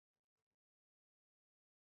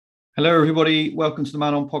Hello, everybody. Welcome to the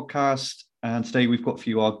Man On podcast. And today we've got for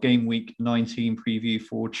you our Game Week 19 preview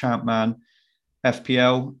for Champman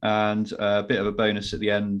FPL and a bit of a bonus at the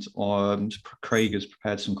end. Craig has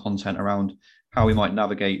prepared some content around how we might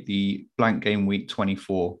navigate the blank Game Week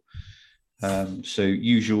 24. So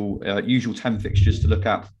usual 10 fixtures to look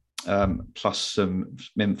at, plus some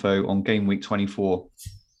info on Game Week 24.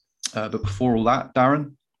 But before all that,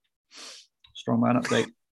 Darren, strongman update.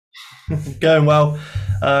 Going well.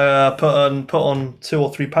 Put on 2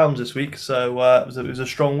 or 3 pounds this week, so it was a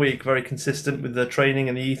strong week. Very consistent with the training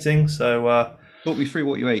and the eating. So talk me through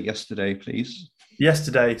what you ate yesterday, please.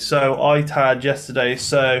 Yesterday, in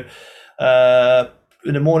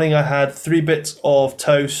the morning I had 3 bits of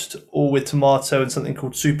toast, all with tomato and something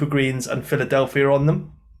called super greens and Philadelphia on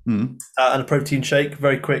them. And a protein shake,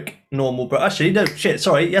 very quick, normal. But actually, no shit.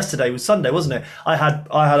 Sorry, yesterday was Sunday, wasn't it? I had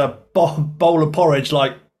a bowl of porridge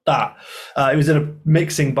like that. It was in a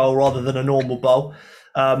mixing bowl rather than a normal bowl.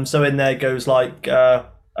 So in there goes like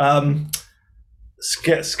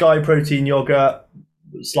Sky protein yogurt.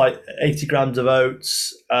 It's like 80 grams of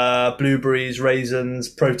oats, blueberries, raisins,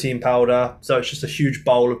 protein powder. So it's just a huge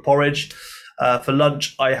bowl of porridge. For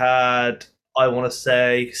lunch, I had, I want to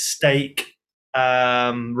say, steak,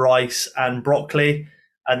 rice and broccoli.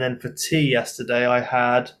 And then for tea yesterday, I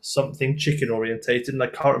had something chicken orientated, and I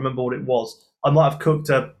can't remember what it was. I might have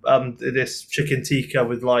cooked this chicken tikka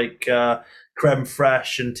with like creme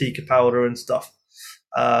fraiche and tikka powder and stuff,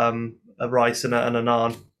 a rice and a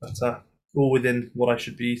naan, but all within what I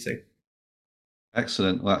should be eating.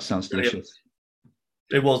 Excellent. Well, that sounds delicious.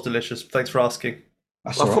 It was delicious. Thanks for asking.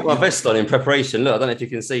 I put my vest on in preparation. Look, I don't know if you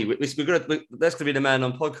can see. That's going to be the Man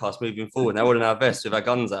On podcast moving forward. Now we're in our vests with our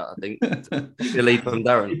guns out, I think. The lead from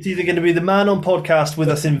Darren. It's either going to be the Man On podcast with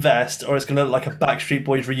us in vest, or it's going to look like a Backstreet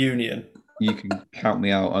Boys reunion. You can count me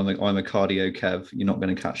out. I'm a cardio Kev. You're not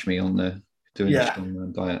going to catch me on the doing the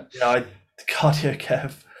strong diet. Yeah, cardio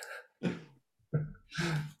Kev.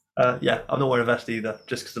 I'm not wearing a vest either,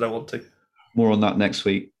 just because I don't want to. More on that next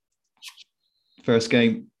week. First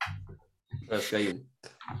game.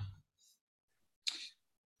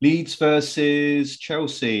 Leeds versus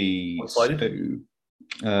Chelsea. So,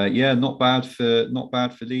 not bad for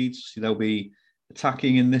Leeds. They'll be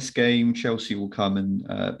attacking in this game. Chelsea will come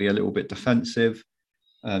and be a little bit defensive.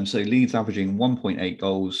 So Leeds averaging 1.8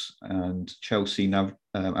 goals and Chelsea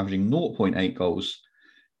averaging 0.8 goals.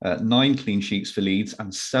 9 clean sheets for Leeds,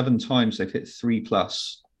 and 7 times they've hit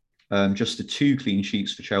 3+. Just the 2 clean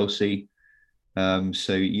sheets for Chelsea.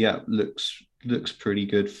 Looks pretty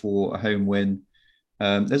good for a home win.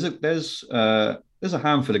 There's a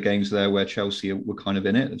handful of games there where Chelsea were kind of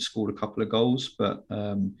in it and scored a couple of goals, but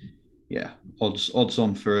odds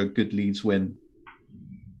on for a good Leeds win.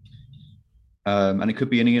 And it could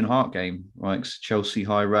be an Ian Hart game, right? Chelsea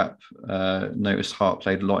high rep. Noticed Hart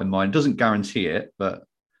played a lot in mine. Doesn't guarantee it, but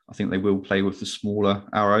I think they will play with the smaller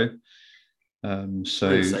arrow.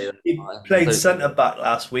 He played centre back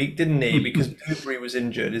last week, didn't he? Because Dewberry was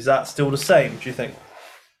injured. Is that still the same? Do you think?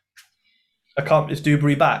 Is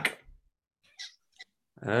Dewberry back?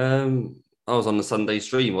 I was on the Sunday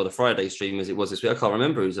stream or the Friday stream as it was this week. I can't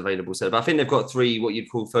remember who's available. But I think they've got 3 what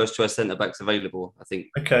you'd call first choice centre backs available. I think.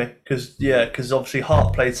 Okay, because obviously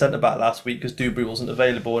Hart played centre back last week because Dewberry wasn't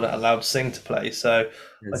available and it allowed Singh to play. So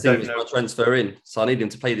Singh was my transfer in, so I need him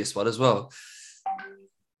to play this one as well.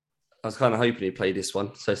 I was kind of hoping he'd play this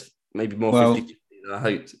one, so maybe more 50 than I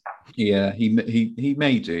hoped. Yeah, he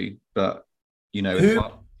may do, but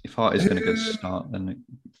if Hart is going to go start, then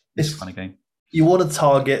it's kind of game. You want to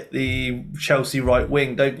target the Chelsea right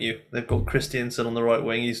wing, don't you? They've got Christiansen on the right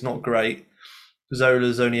wing. He's not great.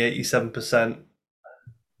 Zola's only 87%.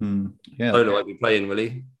 Zola won't be playing, will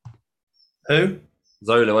he? Who?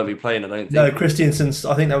 Zola won't be playing, I don't think. No, Christiansen.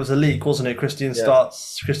 I think that was a leak, wasn't it?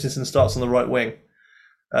 Christiansen starts on the right wing.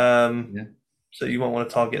 So you won't want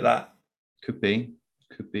to target that. Could be,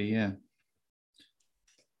 yeah.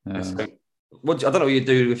 I don't know what you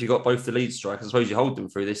do if you got both the lead strikers. I suppose you hold them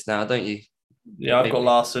through this now, don't you? Yeah, I've got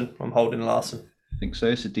Larson. I'm holding Larson. I think so.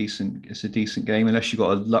 It's a decent game unless you've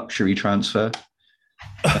got a luxury transfer.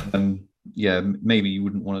 Maybe you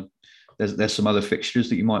wouldn't want to. There's some other fixtures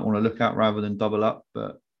that you might want to look at rather than double up,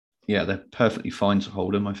 but yeah, they're perfectly fine to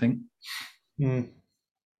hold them, I think.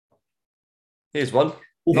 Here's one.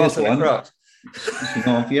 Larson to Crouch.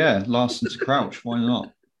 Larson to Crouch. Why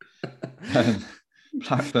not?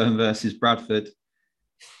 Blackburn versus Bradford.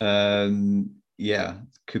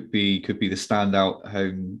 Could be the standout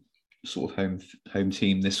home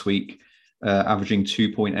team this week. Averaging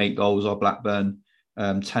 2.8 goals are Blackburn.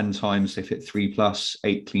 10 times they've hit 3+,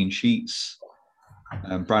 8 clean sheets.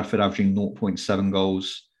 Bradford averaging 0.7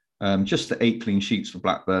 goals. Just the 8 clean sheets for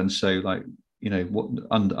Blackburn. So like, what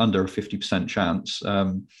under a 50% chance.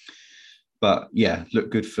 But yeah, look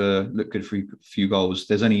good for a few goals.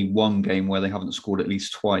 There's only one game where they haven't scored at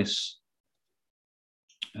least twice.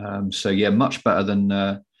 So yeah, much better than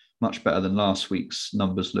last week's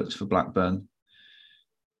numbers looked for Blackburn.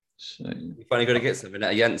 So you're finally going to get something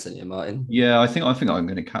out of Janssen, yeah, Martin. Yeah, I think I'm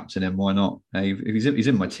going to captain him. Why not? If he's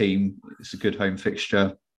in my team, it's a good home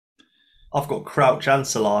fixture. I've got Crouch and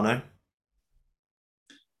Solano.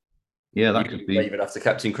 Yeah, that could be. You would have to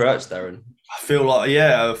captain Crouch, Darren. I feel like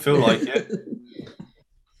it.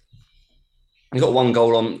 You got 1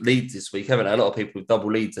 goal on Leeds this week, haven't they? A lot of people with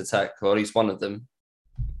double Leeds attack, or at least one of them.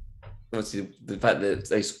 Obviously, the fact that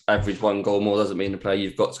they average 1 goal more doesn't mean the player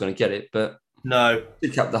you've got is going to get it, but no,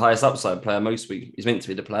 you cap the highest upside player most week is meant to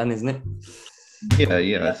be the plan, isn't it?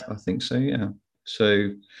 Yeah. I think so. Yeah.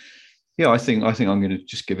 So yeah, I think I'm going to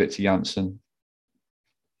just give it to Janssen.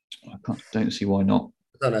 Don't see why not.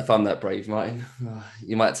 I don't know if I'm that brave, Martin.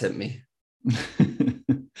 You might tempt me.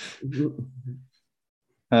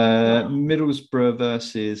 Middlesbrough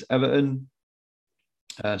versus Everton.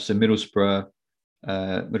 So Middlesbrough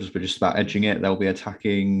just about edging it. They'll be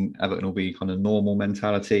attacking. Everton will be kind of normal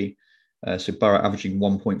mentality. So Borough averaging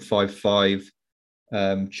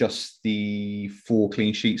 1.55. Just the 4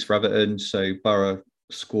 clean sheets for Everton. So Borough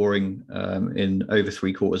scoring in over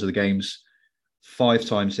 3/4 of the games. 5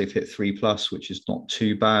 times they've hit 3+, which is not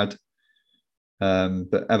too bad.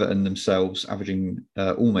 But Everton themselves averaging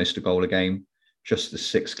almost a goal a game. Just the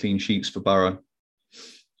 6 clean sheets for Borough.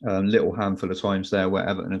 Little handful of times there where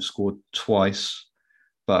Everton have scored twice.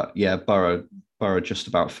 But yeah, Borough just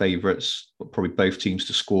about favourites. Probably both teams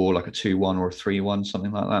to score like a 2-1 or a 3-1,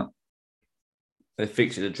 something like that. They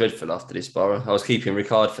fixtures are dreadful after this, Borough. I was keeping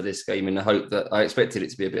Ricard for this game in the hope that I expected it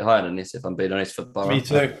to be a bit higher than this, if I'm being honest, for Borough. Me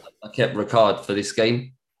too. I kept Ricard for this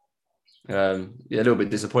game. A little bit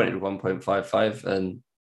disappointed with 1.55 and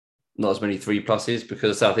not as many 3+s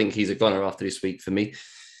because I think he's a goner after this week for me.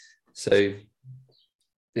 So,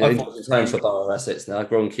 interesting times for Borough assets now.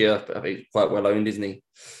 Gronkia, I think quite well owned, isn't he?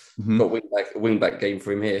 Mm-hmm. Got a wing back game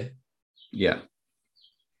for him here.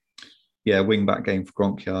 Yeah, wing back game for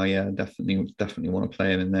Gronkia. Yeah, definitely want to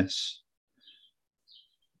play him in this.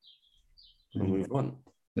 We'll move on.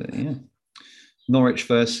 But yeah, Norwich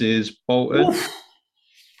versus Bolton.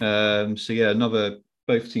 So yeah,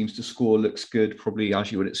 both teams to score looks good. Probably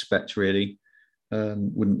as you would expect, really.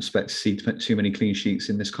 Wouldn't expect to see too many clean sheets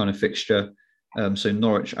in this kind of fixture. So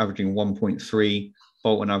Norwich averaging 1.3,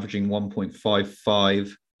 Bolton averaging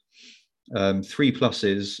 1.55.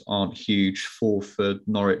 3+ aren't huge. 4 for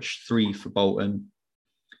Norwich, 3 for Bolton.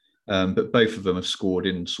 But both of them have scored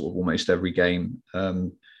in sort of almost every game.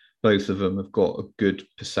 Both of them have got a good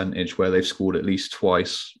percentage where they've scored at least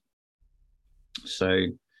twice. So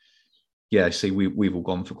yeah, see, we've all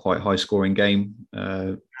gone for quite high scoring game.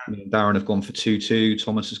 Darren have gone for 2-2.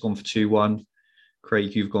 Thomas has gone for 2-1.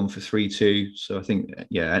 Craig, you've gone for 3-2. So I think,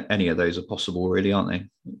 yeah, any of those are possible, really, aren't they?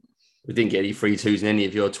 We didn't get any 3-2s in any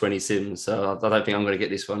of your 20 sims, so I don't think I'm going to get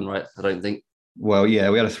this one right. I don't think. Well, yeah,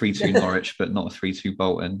 we had a 3-2 Norwich, but not a 3-2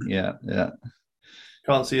 Bolton. Yeah.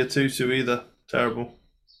 Can't see a 2-2 either. Terrible.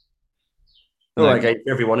 All right, game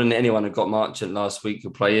for everyone, and anyone who got Marchant last week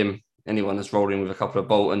will play him. Anyone that's rolling with a couple of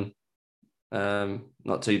Bolton,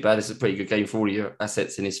 not too bad. It's a pretty good game for all your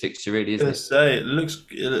assets in this fixture, really, isn't it? It looks.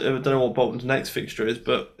 I don't know what Bolton's next fixture is,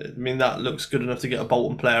 but I mean that looks good enough to get a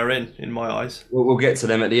Bolton player in my eyes. We'll get to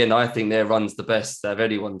them at the end. I think their run's the best of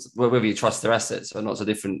anyone's. Whether you trust their assets or not, it's a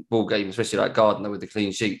different ball game, especially like Gardner with the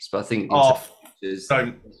clean sheets. But I think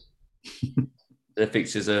their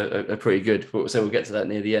fixtures are pretty good. So we'll get to that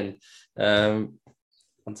near the end.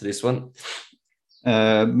 Onto this one.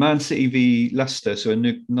 Man City v Leicester, so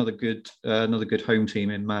another good home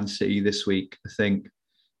team in Man City this week, I think,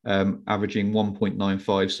 averaging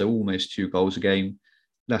 1.95, so almost 2 goals a game.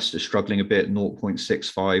 Leicester struggling a bit,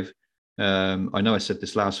 0.65. I know I said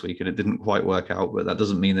this last week and it didn't quite work out, but that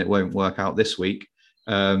doesn't mean it won't work out this week.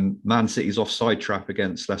 Man City's offside trap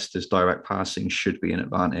against Leicester's direct passing should be an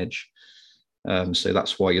advantage. So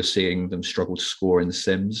that's why you're seeing them struggle to score in the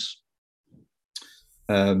Sims.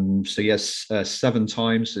 So yes, 7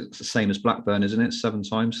 times. It's the same as Blackburn, isn't it? 7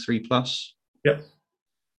 times, 3+. Yep.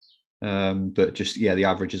 But just the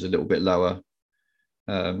average is a little bit lower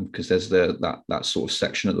because there's that sort of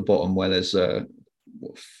section at the bottom where there's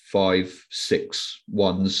 5, 6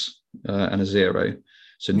 ones and a 0.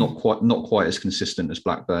 So not quite as consistent as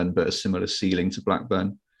Blackburn, but a similar ceiling to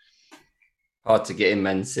Blackburn. Hard to get in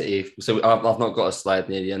Man City. So I've not got a slide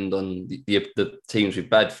near the end on the teams with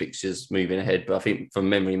bad fixtures moving ahead, but I think from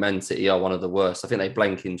memory, Man City are one of the worst. I think they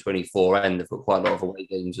blank in 24 and they've got quite a lot of away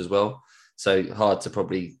games as well. So hard to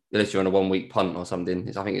probably, unless you're on a 1 week punt or something,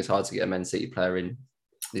 I think it's hard to get a Man City player in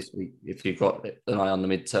this week if you've got an eye on the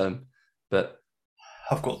midterm. But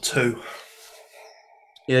I've got 2.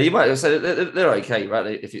 yeah, you might say they're okay,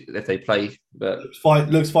 right? If they play, but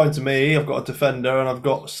Looks fine to me. I've got a defender and I've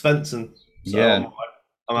got Svensson. So Yeah.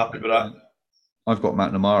 I'm happy with that. I've got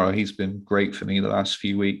McNamara. He's been great for me the last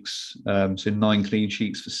few weeks. So 9 clean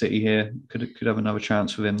sheets for City here. Could have another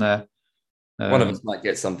chance with him there. One of us might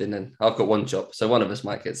get something then. I've got 1 job, so one of us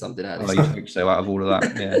might get something out of this. I hope so, out of all of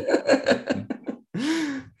that,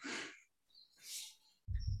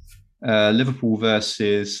 yeah. Liverpool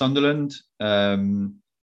versus Sunderland.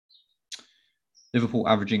 Liverpool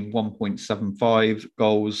averaging 1.75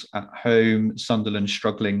 goals at home. Sunderland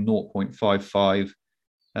struggling 0.55.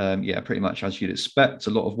 Pretty much as you'd expect.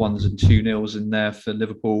 A lot of 1s and 2-0s in there for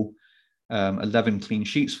Liverpool. 11 clean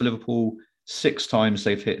sheets for Liverpool. 6 times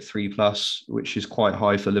they've hit 3+, which is quite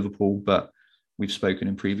high for Liverpool, but we've spoken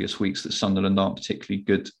in previous weeks that Sunderland aren't particularly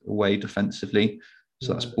good away defensively.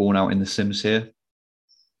 So that's borne out in the Sims here.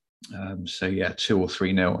 2 or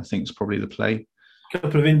 3-0, I think is probably the play. A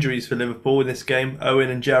couple of injuries for Liverpool in this game. Owen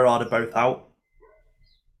and Gerrard are both out.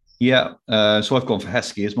 Yeah, so I've gone for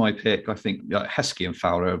Heskey as my pick. I think Heskey and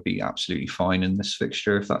Fowler would be absolutely fine in this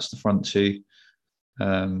fixture if that's the front 2.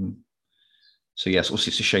 Yes, obviously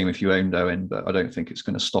it's a shame if you owned Owen, but I don't think it's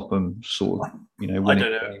going to stop them sort of, winning. I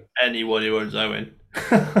don't know anyone who owns Owen.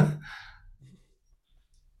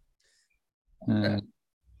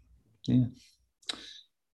 Yeah.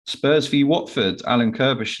 Spurs v Watford. Alan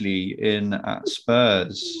Kirbishley in at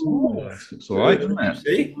Spurs. It's all right, isn't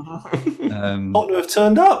it? Tottenham have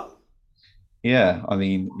turned up. Yeah, I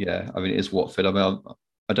mean, it is Watford. I mean,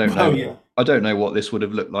 I don't know. Yeah. I don't know what this would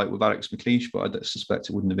have looked like with Alex McLeish, but I suspect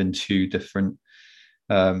it wouldn't have been too different.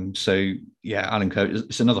 Alan Kirbishley.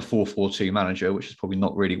 It's another 4-4-2 manager, which is probably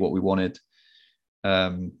not really what we wanted.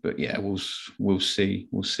 But yeah, we'll see.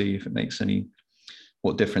 We'll see if it makes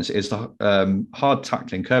what difference it is. The hard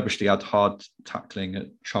tackling. Kirbishley had hard tackling at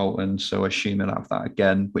Charlton, so I assume he'll have that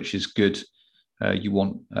again, which is good. You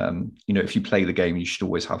want, if you play the game, you should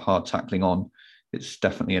always have hard tackling on. It's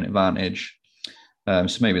definitely an advantage. So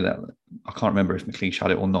maybe that, I can't remember if McLeish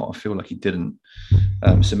had it or not. I feel like he didn't.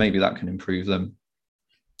 So maybe that can improve them.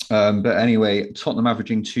 But anyway, Tottenham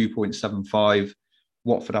averaging 2.75,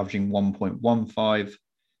 Watford averaging 1.15.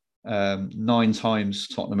 9 times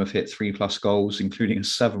Tottenham have hit 3+ goals, including a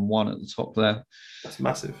 7-1 at the top there. That's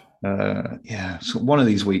massive. So one of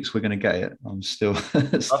these weeks we're going to get it. I've still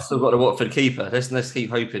got a Watford keeper. Let's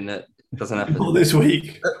keep hoping that it doesn't happen. Not this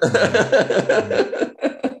week.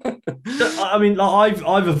 I mean, like,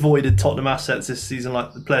 I've avoided Tottenham assets this season,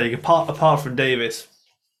 like the playing apart from Davis,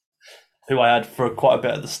 who I had for quite a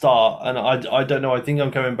bit at the start, and I don't know. I think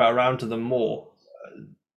I'm coming back around to them more.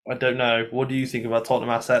 I don't know. What do you think about Tottenham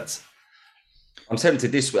assets? I'm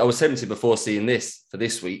tempted this week. I was tempted before seeing this for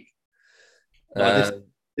this week.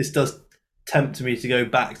 This does tempt me to go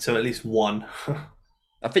back to at least 1.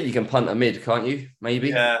 I think you can punt a mid, can't you? Maybe.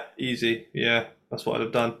 Yeah, easy. Yeah, that's what I'd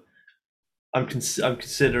have done. I'm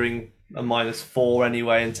considering a -4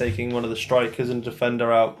 anyway, and taking one of the strikers and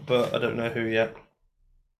defender out, but I don't know who yet.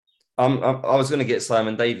 I was going to get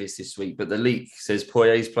Simon Davis this week, but the leak says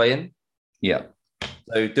Poyet's playing. Yeah.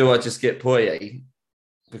 So do I just get Poyet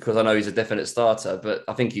because I know he's a definite starter, but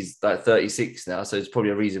I think he's like 36 now, so it's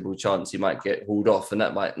probably a reasonable chance he might get hauled off, and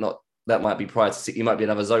that might be prior to he might be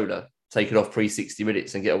another Zola, take it off pre-60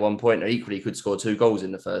 minutes and get a 1-pointer. Equally, he could score 2 goals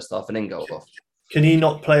in the first half and then go off. Can he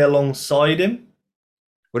not play alongside him?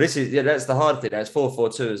 Well, that's the hard thing. It's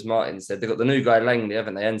 4-4-2, as Martin said. They've got the new guy Langley,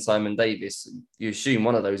 haven't they, and Simon Davis. You assume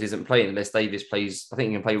one of those isn't playing unless Davis plays. I think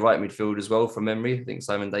he can play right midfield as well from memory. I think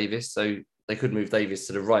Simon Davis. So they could move Davis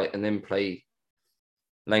to the right and then play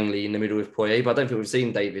Langley in the middle with Poyet. But I don't think we've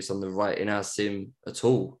seen Davis on the right in our sim at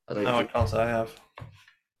all. I can't say I have.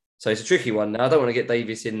 So it's a tricky one now. I don't want to get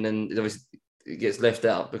Davis in and obviously it gets left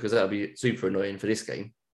out because that would be super annoying for this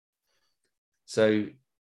game. So,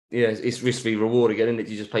 yeah, it's risk-free reward again, isn't it?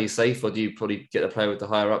 Do you just play safe, or do you probably get a player with the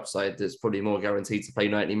higher upside that's probably more guaranteed to play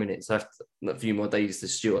 90 minutes? I have a few more days to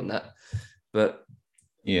stew on that. But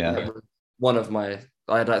yeah,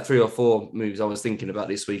 I had like 3 or 4 moves I was thinking about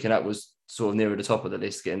this week, and that was sort of nearer the top of the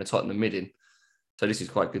list, getting the Tottenham mid in. So this is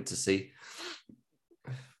quite good to see.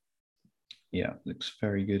 Yeah, looks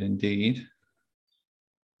very good indeed.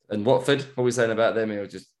 And Watford, what are we saying about them? Or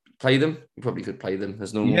just play them. You probably could play them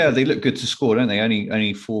as normal. Yeah, they look good to score, don't they?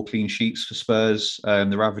 Only 4 clean sheets for Spurs.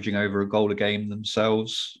 They're averaging over a goal a game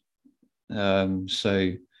themselves.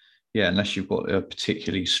 So, yeah, unless you've got a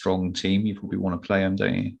particularly strong team, you probably want to play them,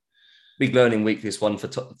 don't you? Big learning week this one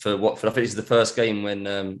for Watford. I think this is the first game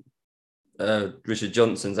when Richard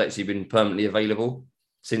Johnson's actually been permanently available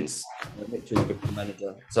since Mitchell's become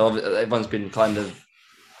manager. So everyone's been kind of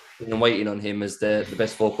waiting on him as the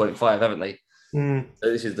best 4.5, haven't they? So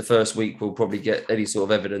this is the first week we'll probably get any sort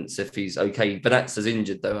of evidence if he's okay. Benazza's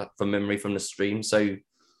injured though, from memory from the stream, so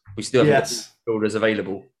we still haven't got midfielders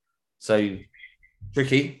available. So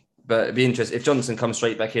tricky, but it'd be interesting if Johnson comes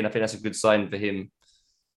straight back in. I think that's a good sign for him.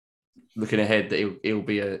 Looking ahead, that he'll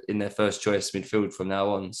be in their first choice midfield from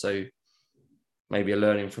now on. So maybe a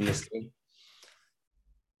learning from this game.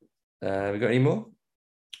 We got any more?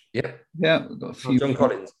 Yeah, we've got a few. John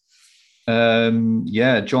Collins.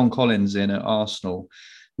 John Collins in at Arsenal.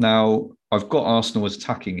 Now, I've got Arsenal as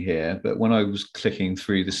attacking here, but when I was clicking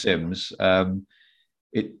through the Sims,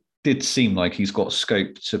 it did seem like he's got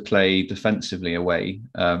scope to play defensively away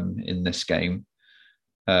in this game.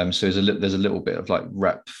 So there's a little bit of like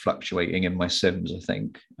rep fluctuating in my Sims, I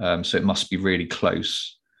think. So it must be really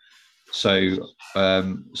close. So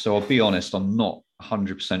I'll be honest, I'm not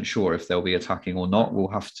 100% sure if they'll be attacking or not. We'll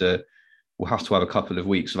have to have a couple of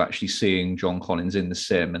weeks of actually seeing John Collins in the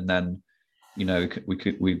sim, and then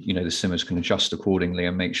the simmers can adjust accordingly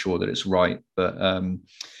and make sure that it's right. But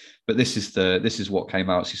this is what came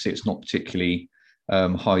out. So you see, it's not particularly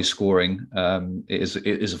high scoring. It is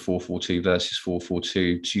a 4-4-2 versus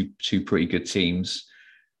 4-4-2, two pretty good teams,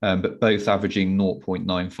 but both averaging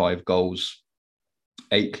 0.95 goals,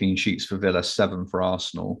 8 clean sheets for Villa, 7 for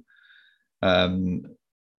Arsenal.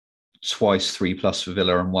 Twice 3+ for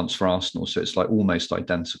Villa and once for Arsenal. So it's like almost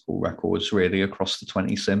identical records really across the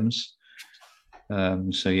 20 Sims.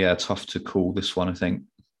 So yeah, tough to call this one, I think.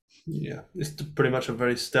 Yeah, it's pretty much a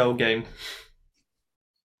very stale game.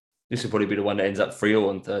 This will probably be the one that ends up 3-0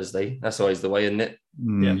 on Thursday. That's always the way, isn't it?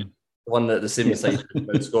 Yeah. The one that the Sims say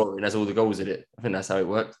no scoring has all the goals in it. I think that's how it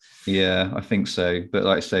works. Yeah, I think so. But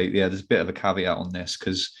like I say, yeah, there's a bit of a caveat on this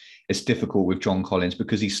because it's difficult with John Collins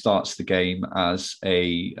because he starts the game as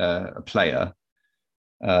a player.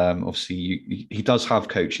 Obviously, he does have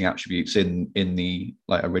coaching attributes in the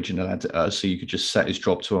like original editor, so you could just set his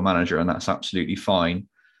job to a manager, and that's absolutely fine.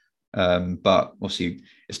 But obviously,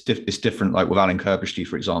 it's different. Like with Alan Kirbishley,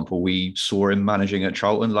 for example, we saw him managing at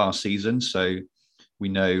Charlton last season, so we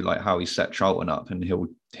know like how he set Charlton up, and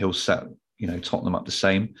he'll set Tottenham up the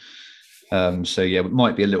same. So yeah, it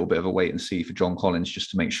might be a little bit of a wait and see for John Collins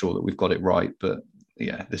just to make sure that we've got it right. But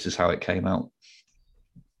yeah, this is how it came out.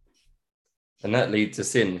 And that leads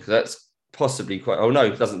us in because that's possibly quite. Oh no,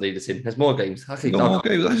 it doesn't lead us in. There's more games. There's a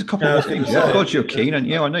couple more games. Yeah, God, you're keen,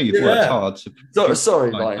 and I know you've worked hard.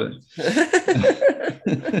 Sorry, Ryan.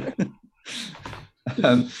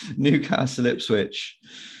 Newcastle Ipswich.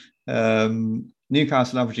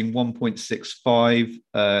 Newcastle averaging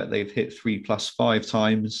 1.65. They've hit 3+5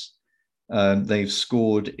 times. They've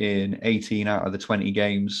scored in 18 out of the 20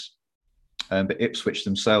 games. But Ipswich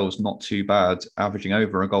themselves, not too bad, averaging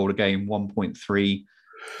over a goal a game, 1.3.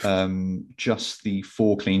 Just the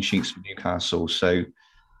 4 clean sheets for Newcastle. So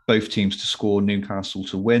both teams to score, Newcastle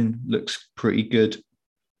to win. Looks pretty good.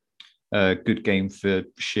 Good game for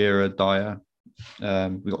Shearer, Dyer.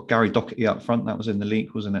 We got Gary Doherty up front. That was in the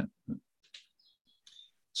league, wasn't it?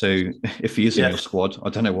 So if he is in your squad, I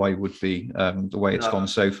don't know why he would be the way it's gone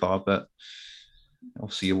so far, but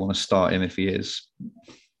obviously you want to start him if he is.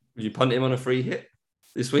 Would you punt him on a free hit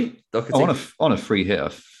this week? On a free hit,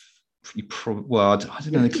 I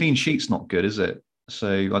don't know. The clean sheet's not good, is it? So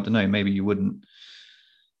I don't know. Maybe you wouldn't.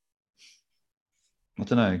 I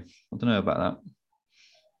don't know about that.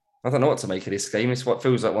 I don't know what to make of this game. It's what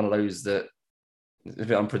feels like one of those that is a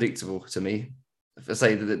bit unpredictable to me. If I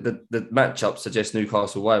say the matchup suggests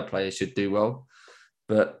Newcastle wide players should do well,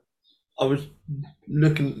 but I was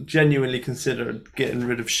genuinely considering getting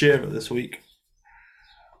rid of Shearer this week.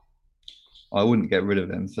 I wouldn't get rid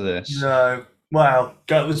of him for this. No. Well,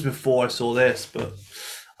 that was before I saw this, but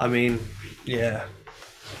I mean, yeah.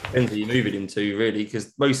 Depends who you're moving him to, really,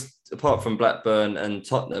 because apart from Blackburn and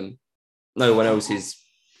Tottenham, no one else is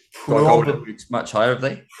much higher, have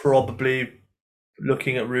they? Probably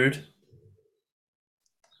looking at Rude.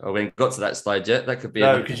 Oh, we ain't got to that slide yet. That could be.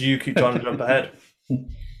 No, because you keep trying to jump ahead. You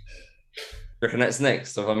reckon that's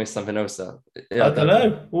next, or have I missed something else out? Yeah, I don't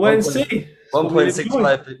know. We'll wait and see.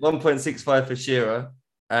 1.65 for Shearer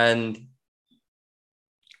and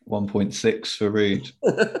 1.6 for Rude.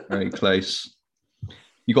 Very close.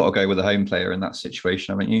 You got to go with a home player in that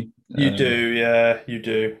situation, haven't you? You do, yeah, you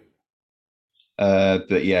do.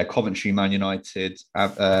 But yeah, Coventry, Man United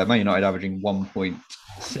averaging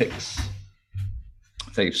 1.6.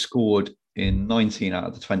 They've scored in 19 out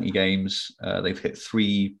of the 20 games. They've hit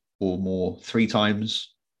 3 or more 3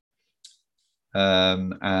 times.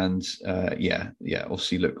 Obviously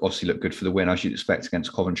look good for the win, as you'd expect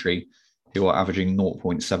against Coventry, who are averaging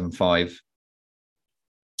 0.75.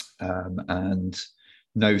 And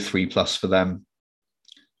no 3+ for them.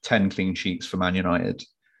 10 clean sheets for Man United.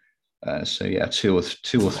 2 or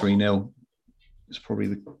 3-0 is probably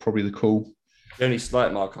the call. The only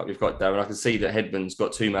slight markup you've got, Darren, I can see that Headman's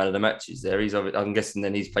got 2 man of the matches there. I'm guessing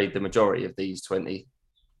then he's played the majority of these 20.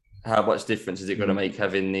 How much difference is it going to make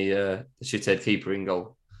having the shithead keeper in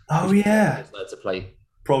goal? Oh yeah, to play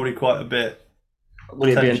probably quite a bit. Would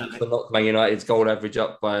it be enough to knock Man United's goal average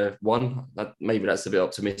up by 1? Maybe that's a bit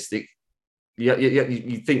optimistic.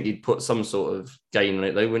 You think you'd put some sort of gain on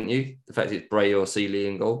it though, wouldn't you? The fact it's Bray or Seeley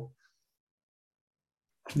in goal.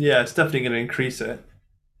 Yeah, it's definitely going to increase it.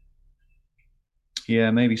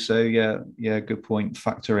 Yeah, maybe so. Yeah, good point.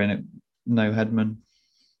 Factor in it. No Headman.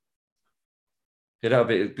 Yeah, that'll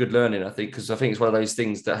be a good learning, I think, because I think it's one of those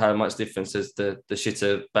things that how much difference does the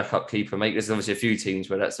shitter backup keeper make? There's obviously a few teams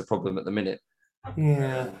where that's a problem at the minute.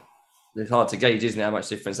 Yeah. It's hard to gauge, isn't it, how much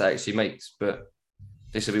difference that actually makes? But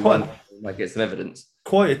this will be one that might get some evidence.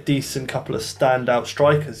 Quite a decent couple of standout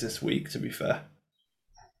strikers this week, to be fair.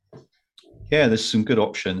 Yeah, there's some good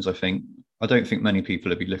options, I think. I don't think many people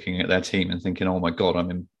will be looking at their team and thinking, oh my God,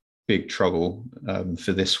 I'm in big trouble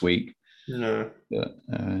for this week. No.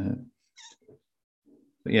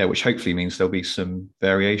 But yeah, which hopefully means there'll be some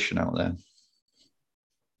variation out there.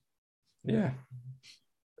 Yeah.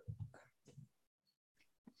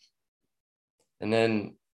 And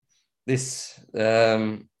then this,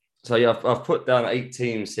 I've put down 8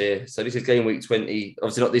 teams here. So this is game week 20.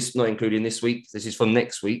 Obviously not including this week. This is from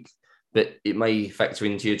next week, but it may factor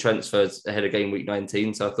into your transfers ahead of game week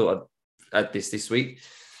 19. So I thought I'd add this week.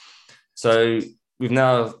 So we've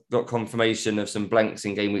now got confirmation of some blanks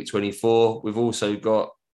in game week 24. We've also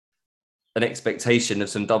got an expectation of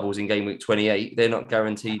some doubles in game week 28. They're not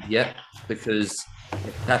guaranteed yet because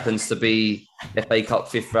it happens to be FA Cup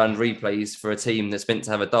 5th round replays for a team that's meant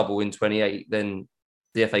to have a double in 28. Then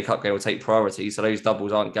the FA Cup game will take priority. So those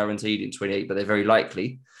doubles aren't guaranteed in 28, but they're very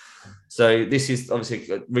likely. So this is obviously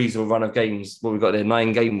a reasonable run of games. What we've got there,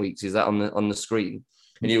 9 game weeks, is that on the screen.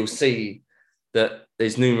 And you'll see that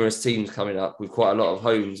there's numerous teams coming up with quite a lot of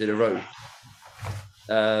homes in a row.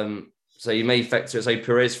 So you may factor it. So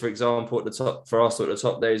Perez, for example, at the top, for Arsenal at the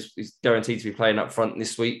top there, is guaranteed to be playing up front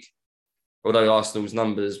this week. Although Arsenal's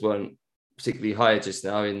numbers weren't particularly high just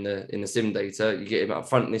now in the sim data, you get him up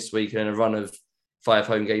front this week and then a run of 5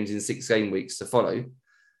 home games in 6 game weeks to follow.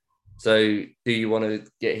 So do you want to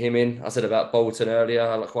get him in? I said about Bolton earlier.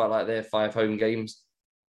 I quite like their 5 home games.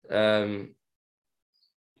 And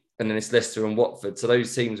then it's Leicester and Watford. So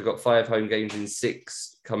those teams have got 5 home games in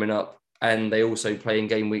 6 coming up, and they also play in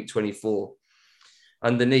game week 24.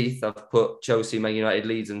 Underneath, I've put Chelsea, Man United,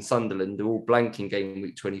 Leeds and Sunderland. They're all blank in game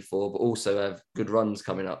week 24, but also have good runs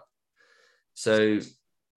coming up. So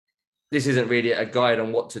this isn't really a guide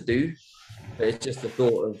on what to do, but it's just a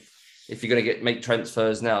thought of if you're going to make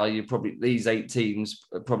transfers now, these 8 teams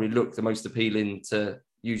probably look the most appealing to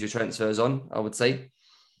use your transfers on, I would say.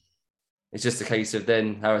 It's just a case of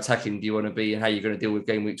then how attacking do you want to be and how you're going to deal with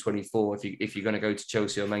game week 24 if you're going to go to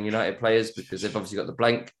Chelsea or Man United players, because they've obviously got the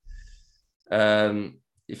blank.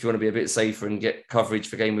 If you want to be a bit safer and get coverage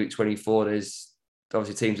for game week 24, there's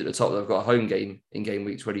obviously teams at the top that have got a home game in game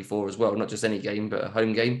week 24 as well, not just any game, but a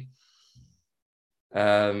home game.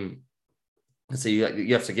 So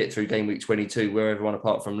you have to get through game week 22 where everyone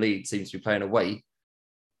apart from Leeds seems to be playing away,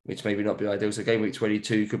 which maybe not be ideal. So game week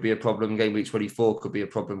 22 could be a problem. Game week 24 could be a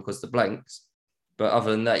problem because of the blanks. But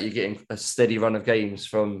other than that, you're getting a steady run of games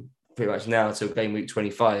from pretty much now till game week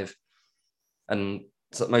 25. And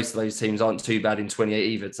so most of those teams aren't too bad in 28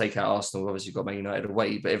 either. Take out Arsenal, obviously you've got Man United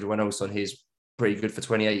away, but everyone else on here is pretty good for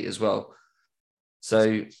 28 as well.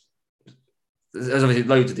 So there's obviously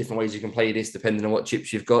loads of different ways you can play this depending on what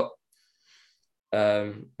chips you've got.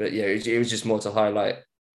 But yeah, it was just more to highlight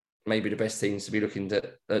maybe the best teams to be looking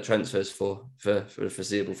at transfers for the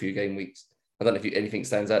foreseeable few game weeks. I don't know if anything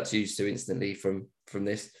stands out to you Stu instantly from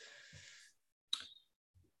this.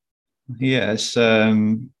 Yeah, it's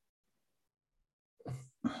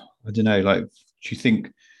I don't know, like, do you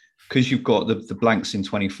think, because you've got the blanks in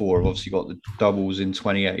 24, I've obviously got the doubles in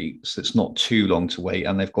 28, so it's not too long to wait,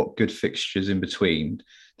 and they've got good fixtures in between.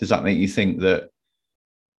 Does that make you think that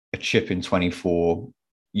a chip in 24,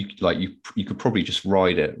 you could probably just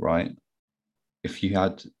ride it, right? If you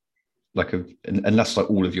had unless like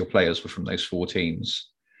all of your players were from those 4 teams,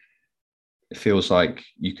 it feels like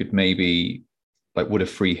you could maybe like, would a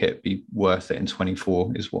free hit be worth it in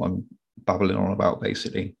 24 is what I'm babbling on about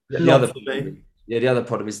basically. The other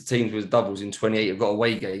problem is the teams with doubles in 28 have got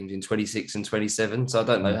away games in 26 and 27. So I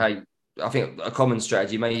don't know how. I think a common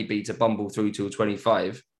strategy may be to bumble through till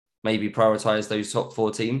 25, maybe prioritize those top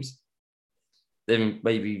 4 teams, then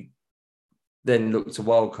look to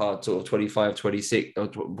wildcard sort of 25, 26, or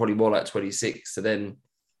probably more like 26 to then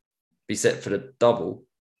be set for the double.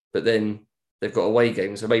 But then they've got away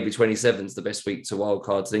games, so maybe 27 is the best week to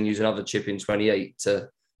wildcard, to then use another chip in 28 to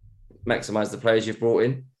maximise the players you've brought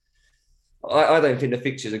in. I don't think the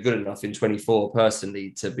fixtures are good enough in 24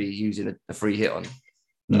 personally to be using a free hit on.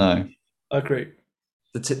 No. I agree.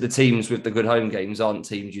 The teams with the good home games aren't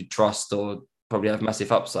teams you'd trust or probably have massive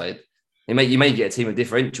upside. You may get a team of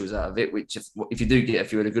differentials out of it, which if you do get a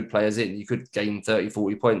few of the good players in, you could gain 30,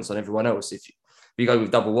 40 points on everyone else. If you go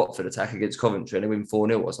with double Watford attack against Coventry and they win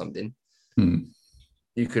 4-0 or something,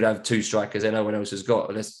 you could have 2 strikers that no one else has got,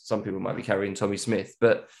 unless some people might be carrying Tommy Smith.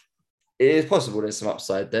 But it is possible there's some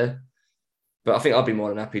upside there. But I think I'd be more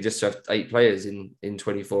than happy just to have 8 players in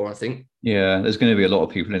 24, I think. Yeah, there's going to be a lot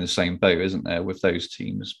of people in the same boat, isn't there, with those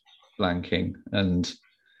teams blanking. And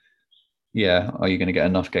yeah, are you going to get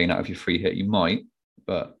enough gain out of your free hit? You might,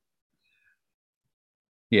 but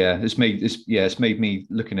yeah, it's made me,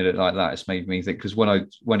 looking at it like that, it's made me think, because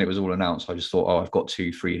when it was all announced, I just thought, oh, I've got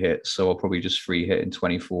 2 free hits, so I'll probably just free hit in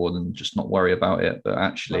 24 and just not worry about it. But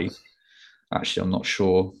actually, I'm not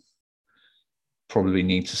sure. Probably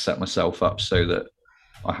need to set myself up so that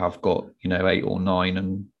I have got 8 or 9,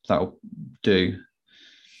 and that'll do.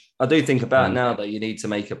 I do think about now that you need to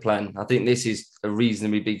make a plan. I think this is a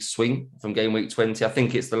reasonably big swing from game week 20. I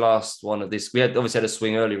think it's the last one of this. We obviously had a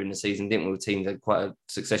swing earlier in the season, didn't we? With teams had quite a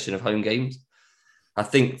succession of home games. I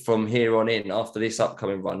think from here on in, after this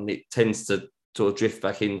upcoming run, it tends to sort of drift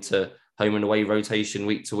back into home and away rotation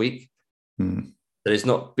week to week. There's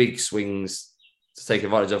not big swings to take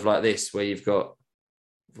advantage of like this, where you've got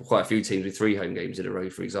quite a few teams with 3 home games in a row,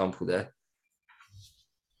 for example, there.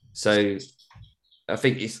 So I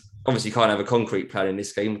think it's obviously you can't have a concrete plan in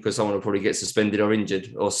this game because someone will probably get suspended or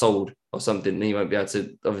injured or sold or something, and you won't be able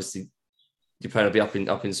to, obviously your plan will be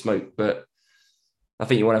up in smoke. But I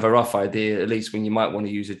think you want to have a rough idea, at least when you might want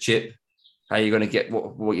to use a chip, how you're going to get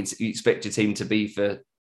what you expect your team to be for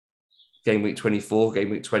game week 24,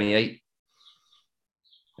 game week 28.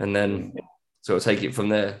 And then sort of take it from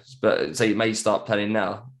there. But so you may start planning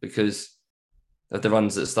now because of the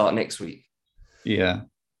runs that start next week. Yeah.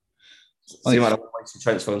 So you might have a way to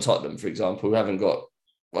transfer on Tottenham, for example, who haven't got.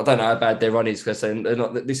 I don't know how bad their run is because they're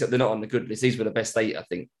not on the good list. These were the best 8, I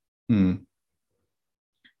think.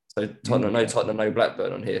 So Tottenham, no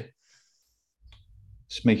Blackburn on here.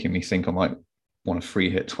 It's making me think I might want to free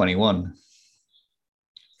hit 21.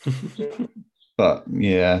 But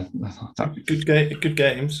yeah, good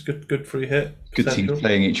games, good free hit. Good teams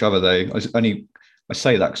playing each other though. I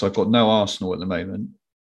say that because I've got no Arsenal at the moment,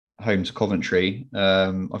 home to Coventry.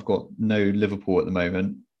 I've got no Liverpool at the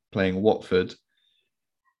moment, playing Watford.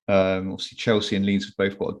 Obviously Chelsea and Leeds have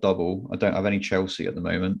both got a double. I don't have any Chelsea at the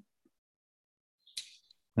moment.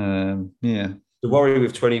 The worry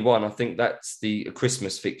with 21, I think that's the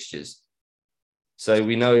Christmas fixtures. So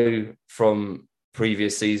we know from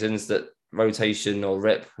previous seasons that rotation or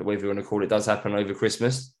rep, whatever you want to call it, does happen over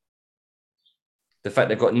Christmas. The fact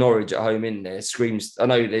they've got Norwich at home in there screams. I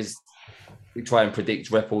know we try and predict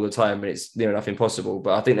rep all the time and it's near enough impossible,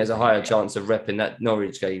 but I think there's a higher chance of rep in that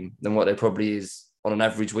Norwich game than what there probably is on an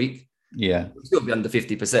average week. Yeah. It'll still be under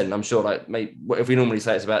 50%. I'm sure if we normally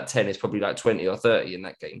say it's about 10, it's probably like 20 or 30 in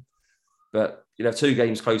that game. But you'll have 2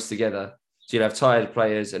 games close together. So you'll have tired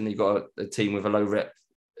players and you've got a team with a low rep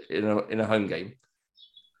in a home game.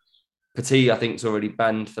 Petit, I think, is already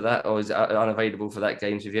banned for that or is unavailable for that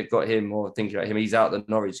game. So if you've got him or thinking about him, he's out the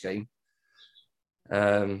Norwich game.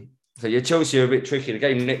 So yeah, Chelsea are a bit tricky. The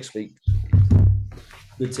game next week,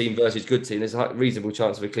 good team versus good team. There's a reasonable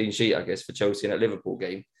chance of a clean sheet, I guess, for Chelsea in that Liverpool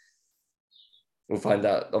game. We'll find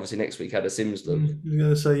out, obviously, next week how the Sims look. You're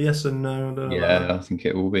going to say yes and no? I think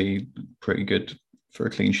it will be pretty good for a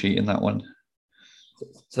clean sheet in that one.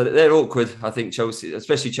 So they're awkward, I think, Chelsea,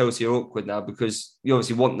 especially Chelsea are awkward now because you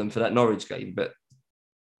obviously want them for that Norwich game, but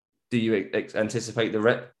do you anticipate the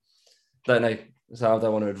rep? Don't know. So I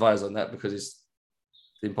don't want to advise on that because it's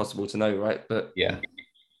impossible to know, right? But yeah.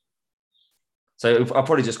 So I'll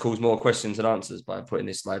probably just cause more questions than answers by putting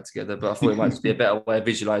this slide together, but I thought it might just be a better way of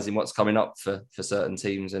visualising what's coming up for certain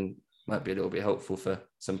teams and might be a little bit helpful for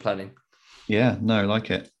some planning. Yeah, no, I like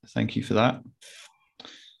it. Thank you for that.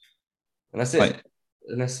 And that's it.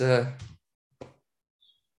 Unless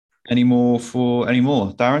Any more,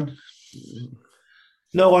 Darren?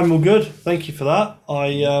 No, I'm all good. Thank you for that.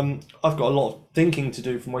 I've got a lot of thinking to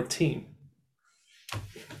do for my team.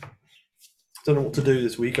 Don't know what to do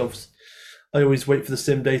this week. I always wait for the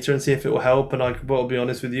sim data and see if it will help. And I'll be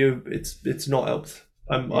honest with you, it's not helped.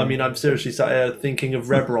 I'm seriously sat here thinking of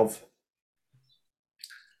Rebrov.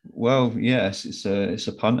 Well, yes, it's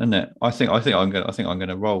a punt, isn't it? I think I'm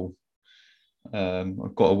gonna roll.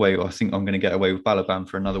 I've got away. I think I'm going to get away with Balaban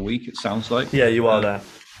for another week. It sounds like. Yeah, you are there.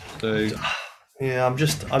 So yeah,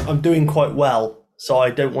 I'm doing quite well, so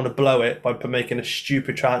I don't want to blow it by making a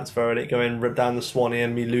stupid transfer and it going down the Swanee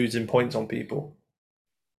and me losing points on people.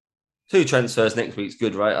 2 transfers next week's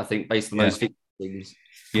good, right? I think based on those things.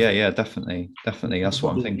 Yeah, definitely. That's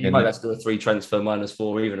what I'm thinking. You might have to do a 3 transfer -4,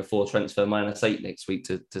 or even a 4 transfer -8 next week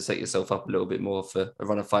to set yourself up a little bit more for a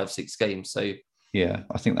run of 5-6 games. So. Yeah,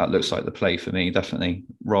 I think that looks like the play for me, definitely.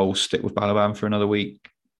 Roll, stick with Balaban for another week.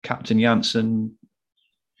 Captain Janssen,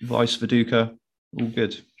 Vice Viduka, all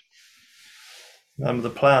good. The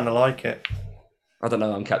plan, I like it. I don't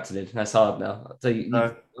know, I'm captaining. That's hard now.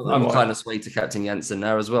 No, I'm kind of swayed to Captain Janssen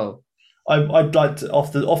now as well. I'd like to,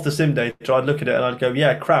 off the sim data, I'd look at it and I'd go,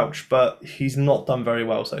 yeah, Crouch, but he's not done very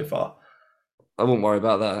well so far. I won't worry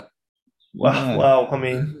about that. Well, I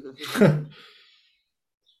mean,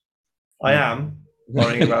 I am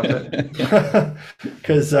worrying about it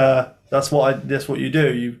because that's what you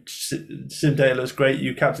do. You sim data looks great.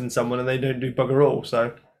 You captain someone and they don't do bugger all.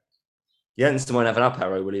 So Janssen won't have an up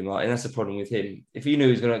arrow, will he, Martin? That's the problem with him. If you knew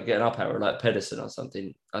he was going to get an up arrow like Pedersen or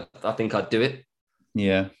something, I think I'd do it.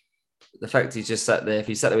 Yeah. The fact he's just sat there, if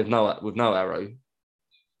he sat there with no arrow,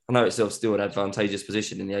 I know it's still an advantageous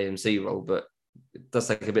position in the AMC role, but it does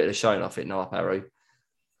take a bit of the shine off it. No up arrow.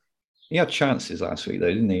 He had chances last week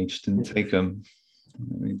though, didn't he? Just didn't take them.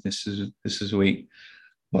 I mean, this is weak.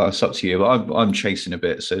 Well, it's up to you. But I'm chasing a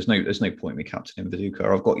bit, so there's no point in me captaining Viduka.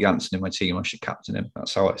 I've got Janssen in my team. I should captain him.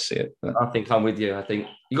 That's how I see it. But I think I'm with you. I think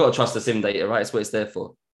you got to trust the sim data, right? It's what it's there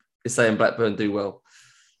for. It's saying Blackburn do well.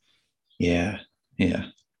 Yeah.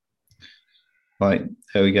 Right,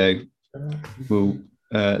 there we go. We'll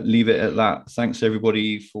leave it at that. Thanks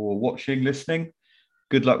everybody for watching, listening.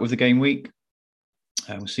 Good luck with the game week.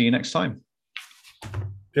 And we'll see you next time.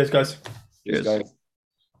 Cheers, guys. Cheers, guys.